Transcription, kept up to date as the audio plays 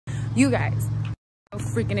You guys, I'm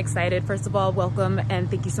freaking excited. First of all, welcome and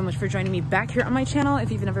thank you so much for joining me back here on my channel.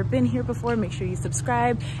 If you've never been here before, make sure you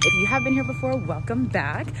subscribe. If you have been here before, welcome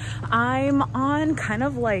back. I'm on kind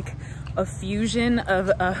of like a fusion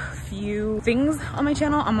of a few things on my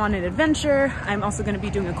channel. I'm on an adventure. I'm also going to be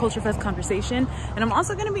doing a Culture Fuzz conversation, and I'm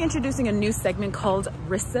also going to be introducing a new segment called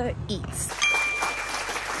Rissa Eats.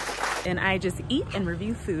 And I just eat and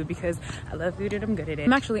review food because I love food and I'm good at it.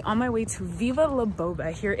 I'm actually on my way to Viva La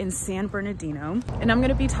Boba here in San Bernardino, and I'm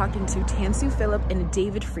gonna be talking to Tansu, Phillips, and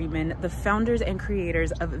David Friedman, the founders and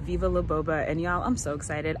creators of Viva La Boba. And y'all, I'm so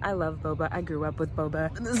excited. I love boba. I grew up with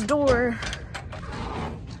boba. This door,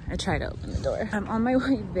 I tried to open the door. I'm on my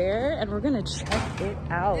way there and we're gonna check it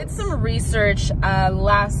out. I did some research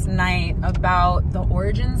last night about the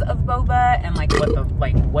origins of boba and like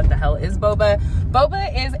what the hell is boba.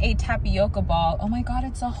 Boba is a tapioca ball. Oh my God,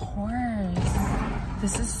 it's a horse.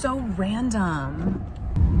 This is so random.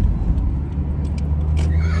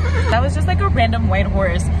 That was just like a random white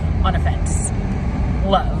horse on a fence.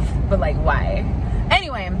 Love, but like why?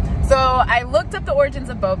 Anyway, so I looked up the origins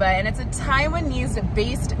of boba, and it's a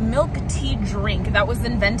Taiwanese-based milk tea drink that was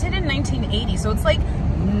invented in 1980. So it's like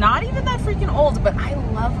not even that freaking old, but I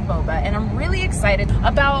love boba, and I'm really excited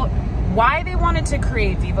about why they wanted to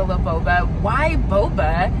create Viva La Boba, why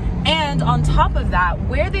boba, and on top of that,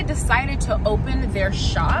 where they decided to open their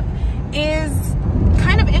shop is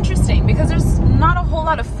kind of interesting because there's not a whole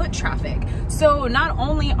lot of foot traffic. So not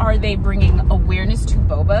only are they bringing awareness to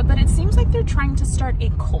boba, but it seems like they're trying to start a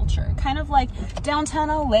culture, kind of like downtown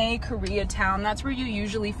LA, Koreatown. That's where you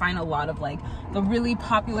usually find a lot of like the really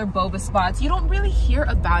popular boba spots. You don't really hear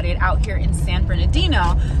about it out here in San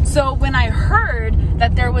Bernardino. So when I heard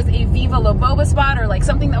that there was a Viva La Boba spot, or like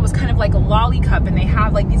something that was kind of like a lolly cup, and they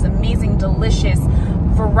have like these amazing, delicious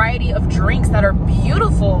variety of drinks that are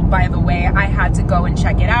beautiful, by the way, I had to go and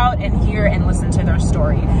check it out and hear and listen to their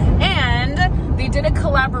story. And they did a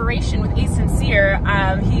collaboration with Syncere.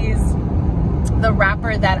 He's the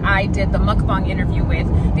rapper that I did the mukbang interview with.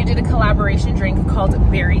 They did a collaboration drink called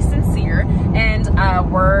Very Syncere, and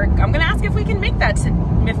I'm gonna ask if we can make that.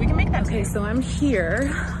 Okay, so I'm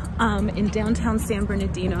here in downtown San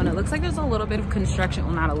Bernardino, and it looks like there's a little bit of construction.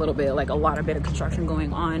 Well, not a little bit, like a lot of bit of construction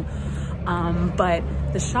going on. But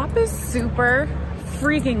the shop is super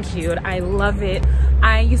freaking cute. I love it.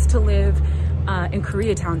 I used to live in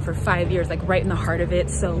Koreatown for 5 years, like right in the heart of it.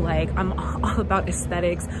 So like I'm all about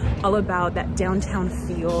aesthetics, all about that downtown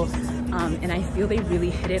feel. And I feel they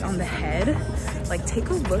really hit it on the head. Like take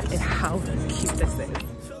a look at how cute this is.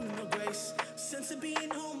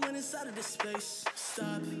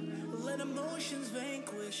 Stop, let emotions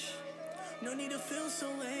vanquish. No need to feel so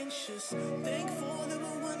anxious. Thankful that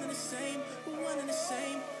we're one and the same, one and the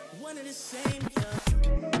same, one and the same, yeah.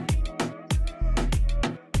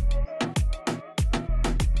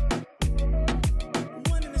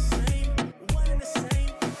 One and the same, one and the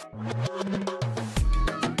same. One and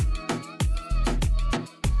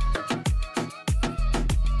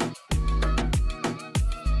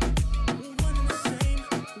the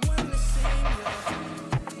same, one and the same, yeah.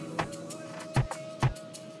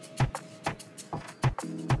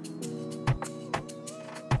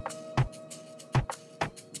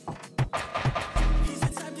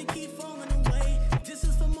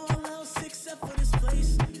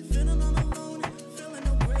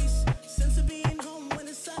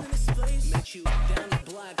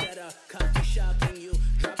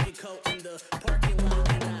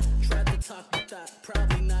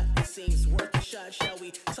 Shall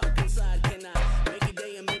we talk inside? Can I make a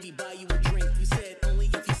day and maybe buy you a drink? You said only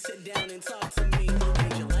if you sit down and talk to me.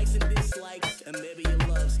 And your likes and dislikes and maybe your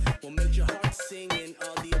loves will make your heart sing and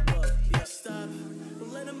all the above. Yeah, stop,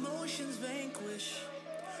 let emotions vanquish.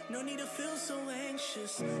 No need to feel so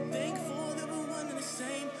anxious. Thankful that we're one and the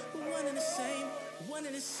same, one and the same, one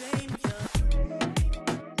and the same, yeah.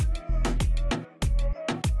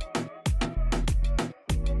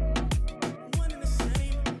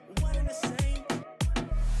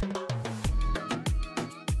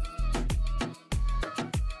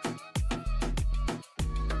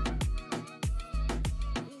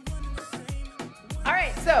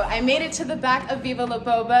 So I made it to the back of Viva La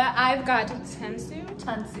Boba. I've got Tansu.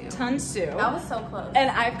 That was so close. And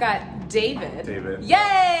I've got David.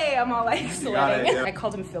 Yay! I'm all like sweating. I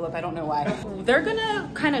called him Philip, I don't know why. They're gonna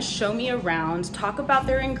kind of show me around, talk about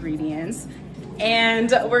their ingredients,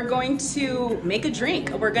 and we're going to make a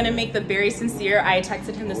drink. We're gonna make the Very Syncere. I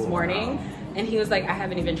texted him this morning and he was like, I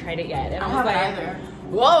haven't even tried it yet. And I was like, either.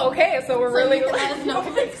 Whoa, okay, so we're really like, no,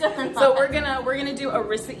 so we're gonna do a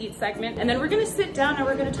Rissa Eats segment, and then we're gonna sit down and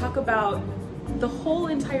we're gonna talk about the whole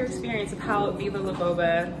entire experience of how Viva La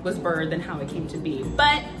Boba was birthed and how it came to be.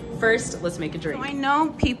 But first, let's make a drink. So I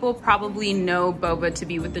know people probably know boba to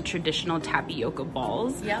be with the traditional tapioca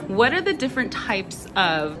balls. Yep. What are the different types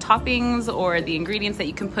of toppings or the ingredients that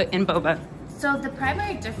you can put in boba? So the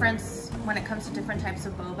primary difference when it comes to different types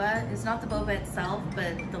of boba is not the boba itself,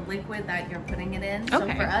 but the liquid that you're putting it in. So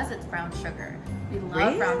for us, it's brown sugar. We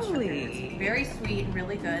love brown sugar. It's very sweet and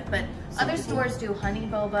really good, but other stores do honey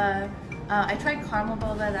boba. I tried caramel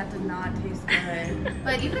boba, that did not taste good.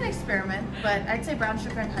 But you can experiment, but I'd say brown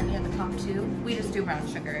sugar and honey are the top two. We just do brown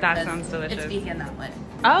sugar. That sounds delicious. It's vegan that way.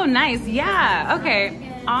 Oh, nice. Yeah.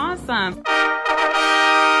 Okay. Awesome.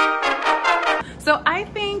 So I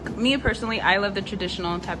think, me personally, I love the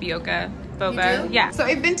traditional tapioca boba. You do? Yeah. So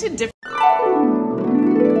I've been to different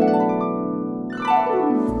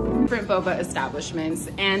boba establishments,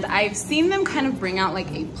 and I've seen them kind of bring out like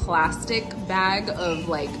a plastic bag of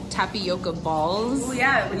like tapioca balls. Oh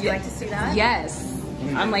yeah, would you like to see that? Yes.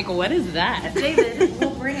 I'm like, what is that? David,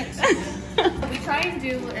 we'll bring it to you. We try and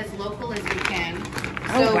do as local as we can. So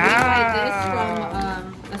Oh, wow. we buy this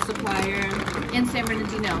from a supplier in San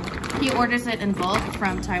Bernardino. He orders it in bulk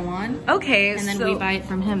from Taiwan. Okay, And then so we buy it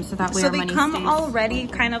from him, so that way so our they money come stays. already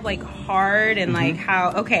kind of like hard and like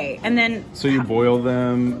how, okay, and then So you boil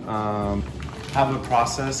them, have a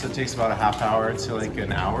process that takes about a half hour to like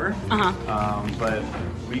an hour. But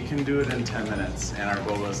we can do it in 10 minutes, and our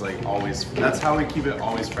boba is like always, that's how we keep it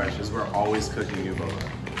always fresh, is we're always cooking new boba.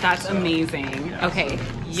 that's amazing. Yeah, Okay,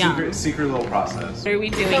 yum. Secret little process. What are we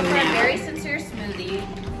doing So for a now? very sincere smoothie,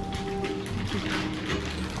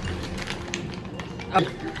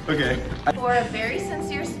 Okay. for a very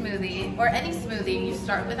sincere smoothie, or any smoothie, you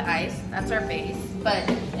start with ice. That's our base. But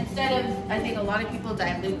instead of, I think a lot of people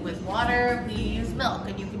dilute with water, we use milk.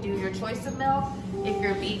 And you can do your choice of milk. If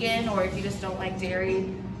you're vegan or if you just don't like dairy,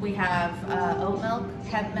 we have oat milk,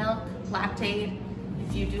 hemp milk, lactate.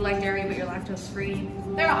 If you do like dairy but you're lactose free,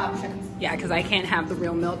 there are options. Yeah, because I can't have the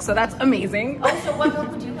real milk, so that's amazing. Oh, so what milk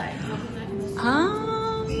would you like?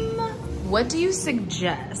 What do you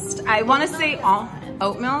suggest? I want to say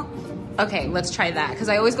oat milk. Okay, let's try that, because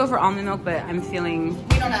I always go for almond milk, but I'm feeling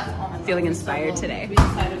We don't have almond milk. Feeling inspired so today. We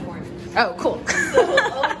decided for it. oh cool. So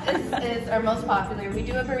oat is our most popular. We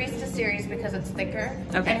do a barista series because it's thicker.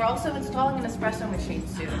 Okay. And we're also installing an espresso machine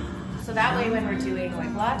soon. So that way when we're doing like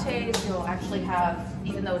lattes, you'll actually have,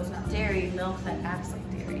 even though it's not dairy, milk that acts like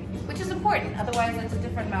dairy, which is important. Otherwise it's a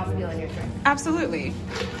different mouthfeel in your drink. Absolutely.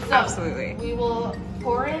 So Absolutely. we will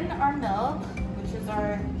pour in our milk, which is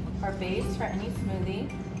our base for any smoothie.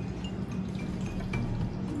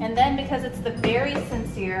 And then because it's the berry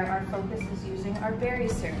sincere, our focus is using our berry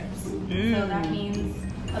syrups. So that means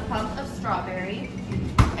a pump of strawberry.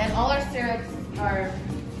 And all our syrups are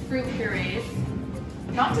fruit purees.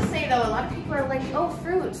 Not to say though, a lot of people are like, oh,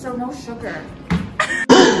 fruit, so no sugar.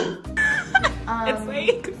 It's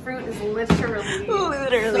like fruit is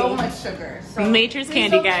literally so much sugar. So nature's please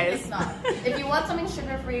candy, don't think guys. it's not. If you want something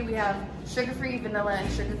sugar-free, we have sugar-free vanilla and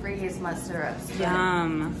sugar-free hazelnut syrups. But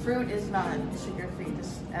Yum. fruit is not sugar-free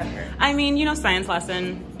ever. I mean, you know, science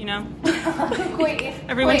lesson, you know?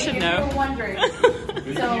 Everyone should know. If you were wondering.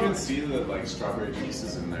 You can even see the like strawberry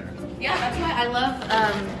pieces in there. Yeah, that's why I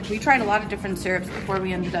love, we tried a lot of different syrups before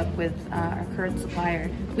we ended up with our current supplier.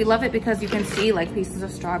 We love it because you can see like pieces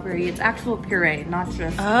of strawberry. It's actual puree, not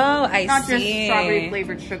just Just strawberry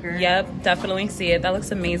flavored sugar. Yep, definitely see it. That looks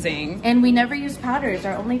amazing. And we never use powders.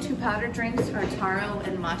 Our only two powdered drinks are taro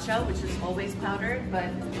and matcha, which is always powdered. But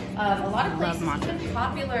a lot of places, even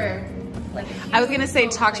popular, like I was gonna say,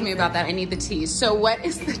 talk to me about that. I need the tea. So what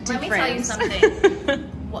is the difference? Let me tell you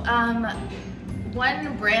something.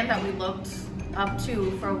 One brand that we looked up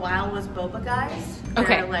to for a while was Boba Guys.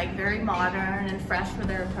 They're like very modern and fresh for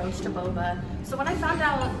their approach to boba. So when I found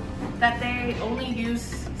out that they only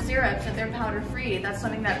use syrups and they're powder free, that's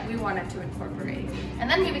something that we wanted to incorporate. And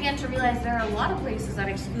then we began to realize there are a lot of places that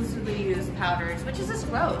exclusively use powders, which is just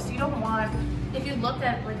gross. You don't want, if you look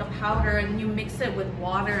at like a powder and you mix it with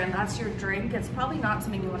water and that's your drink, it's probably not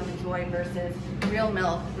something you want to enjoy versus real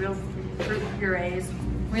milk, real fruit purees,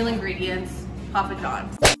 real ingredients, Papa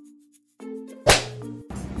John's.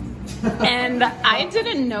 And I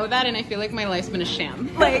didn't know that, and I feel like my life's been a sham.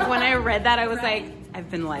 Like when I read that, I was like, I've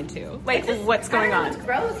been lied to. Like, what's going on? It's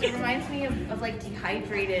gross. It reminds me of like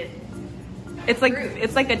dehydrated. It's like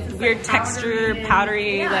it's like a weird texture,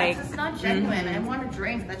 powdery, yeah, like. it's not genuine. I want a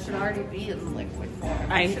drink that should already be in liquid form.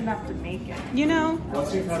 I shouldn't have to make it. You know,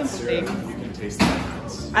 Once you've had syrup, you can taste the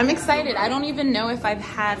difference. I'm excited. I don't even know if I've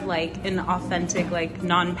had like an authentic like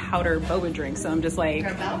non-powder boba drink, so I'm just like,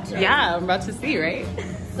 You're about to. yeah, I'm about to see, right?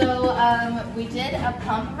 So So we did a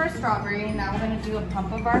pump of our strawberry. Now we're gonna do a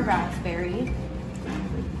pump of our raspberry.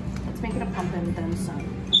 Let's make it a pump and then some.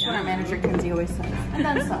 That's what our manager Kenzie always says. And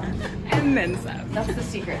then some. And then some. That's the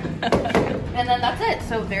secret. And then that's it.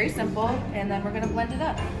 So very simple. And then we're gonna blend it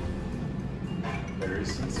up. Very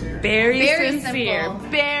sincere. Very Very sincere. simple.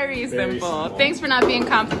 Very simple. simple. Thanks for not being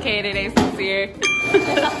complicated, Syncere.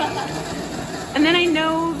 And then I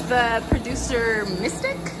know the producer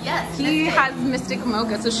Mystic. Yes. He Mystic. has Mystic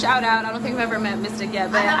Mocha, so shout out. I don't think I've ever met Mystic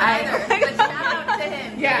yet, but I haven't either. But shout out to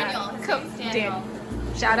him. Yeah. Daniel. His Cool. name's Daniel.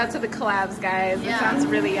 Shout out to the collabs, guys. It Yeah. sounds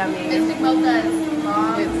really yummy. Mystic Mocha is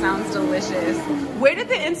long. It sounds delicious. Where did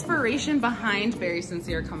the inspiration behind Very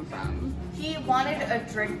Sincere come from? He wanted a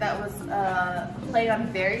drink that was play on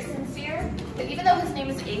very sincere. But even though his name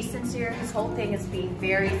is Syncere, his whole thing is being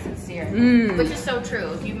very sincere, which is so true.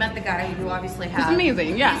 If you met the guy, you obviously have. It's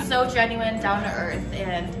amazing, yeah. He's so genuine, down to earth,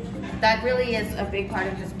 and that really is a big part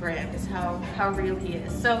of his brand, is how real he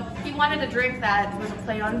is. So he wanted a drink that was a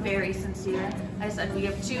play on very sincere. I said we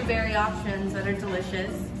have 2 berry options that are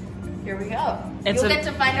delicious. Here we go. You'll get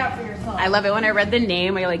to find out for yourself. I love it. When I read the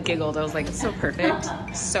name, I like giggled. I was like, it's so perfect.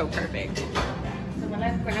 So perfect. So when I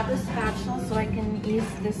grab the spatula so I can ease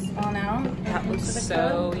this on out. That looks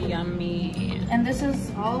so yummy. And this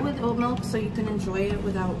is all with oat milk, so you can enjoy it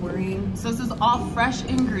without worrying. So this is all fresh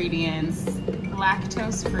ingredients,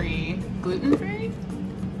 lactose free, gluten free?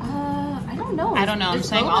 I don't know. I don't know. I'm Is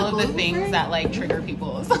saying boba all of the gluten-free? things that like trigger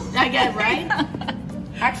people. I get right.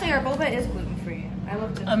 Actually, our boba is gluten free. I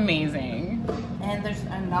looked at it. Amazing. And there's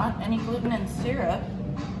not any gluten in syrup,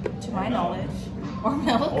 to my knowledge, or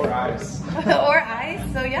milk, Or ice. or ice.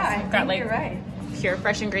 So yeah, I got, think like, you're right. Pure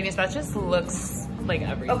fresh ingredients. That just looks like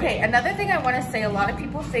everything. Okay, another thing I want to say, a lot of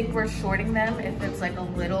people think we're shorting them if it's like a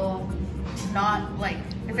little, not like,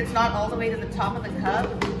 if it's not all the way to the top of the cup.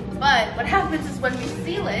 But what happens is when we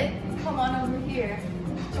seal it, come on over here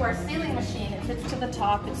to our sealing machine, it fits to the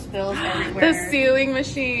top, it spills everywhere. The sealing It's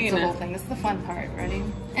machine. the whole thing. This is the fun part, ready?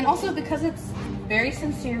 And also because it's very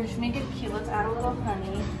sincere, we should make it cute. Let's add a little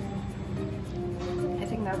honey. I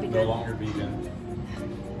think that would be No good. longer vegan.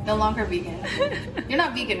 No longer vegan. You're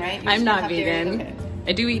not vegan, right? You I'm still not have dairy? vegan. Okay.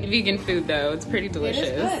 I do eat vegan food though. It's pretty delicious.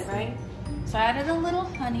 It is good, right? So I added a little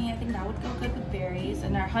honey. I think that would go good with berries.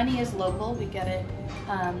 And our honey is local. We get it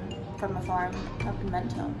from a farm up in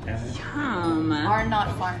Mento. Yum. Are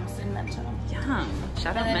not farms in Mento. Yum.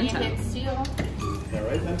 Shout out And then you Mento. hit seal. Yeah,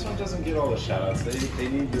 right? Menton doesn't get all the shout outs. They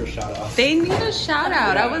need your shout outs. They need a shout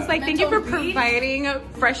out. I was like, thank you for Mental beef. providing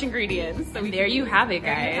fresh ingredients. So there you have it,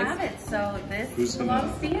 There you guys. have it. So this Who's gonna-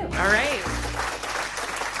 belongs to you. All right.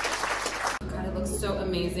 God, it looks so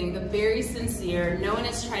amazing. The Very Sincere. No one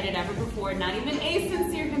has tried it ever before. Not even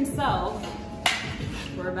Syncere himself.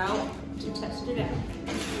 We're about to test it out.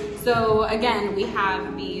 So again, we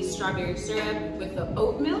have the strawberry syrup with the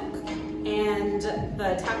oat milk and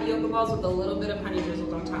the tapioca balls with a little bit of honey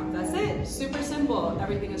drizzled on top. That's it. Super simple.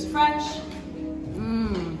 Everything is fresh.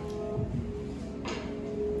 Mmm.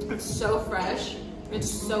 It's so fresh. It's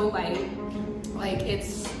so light. Like,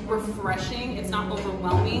 it's refreshing. It's not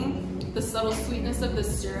overwhelming. The subtle sweetness of the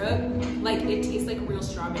syrup, like, it tastes like real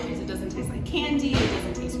strawberries. It doesn't taste like candy. It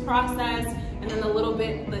doesn't taste processed. And then the little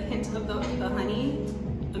bit, the hint of the honey,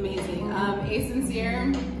 amazing.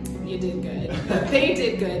 Syncere, you did good. They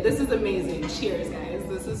did good. This is amazing. Cheers, guys.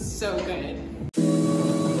 This is so good.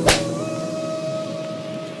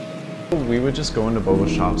 We would just go into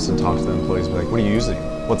boba shops and talk to the employees, be like, what are you using?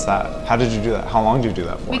 What's that? How did you do that? How long did you do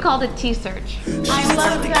that for? We called it tea search. I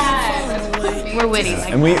love that. We're witty.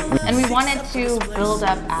 Like, And we we wanted to build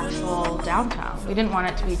up actual downtown. We didn't want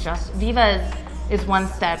it to be just Viva is one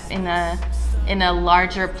step in a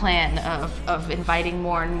larger plan of inviting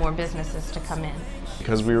more and more businesses to come in.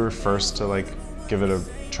 because we were first to like give it a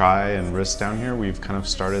try and risk down here, we've kind of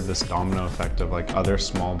started this domino effect of like other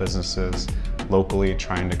small businesses locally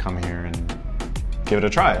trying to come here and give it a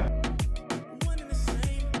try.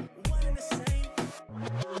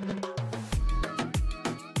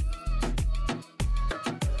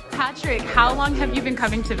 Patrick, how long have you been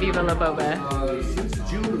coming to Viva La Boba? Since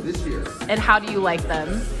June of this year. And how do you like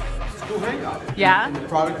them? Cool hangout. Yeah? And the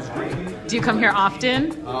product is great. Do you come here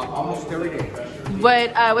often? Almost every day.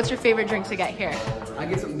 What's your favorite drink to get here? I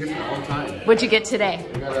get something different all the time. What'd you get today?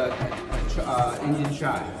 I got a Indian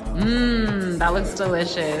chai. Mmm, that looks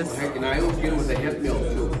delicious. Heck, and I always get it with the hemp milk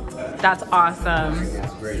too. That's awesome.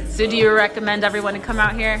 That's great. So do you recommend everyone to come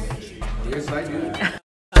out here? Yes, I do.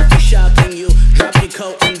 Shopping, you drop your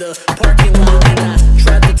coat in the parking lot, and I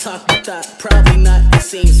tried to talk the thought, probably not. It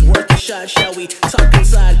seems worth a shot. Shall we talk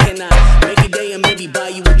inside? Can I make a day and maybe buy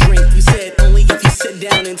you a drink? You said only if you sit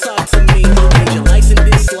down and talk to me. And your likes and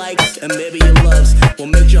dislikes and maybe your loves will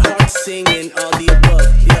make your heart sing and all the above.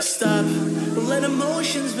 Yeah, stop, let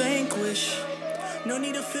emotions vanquish. No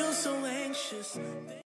need to feel so anxious.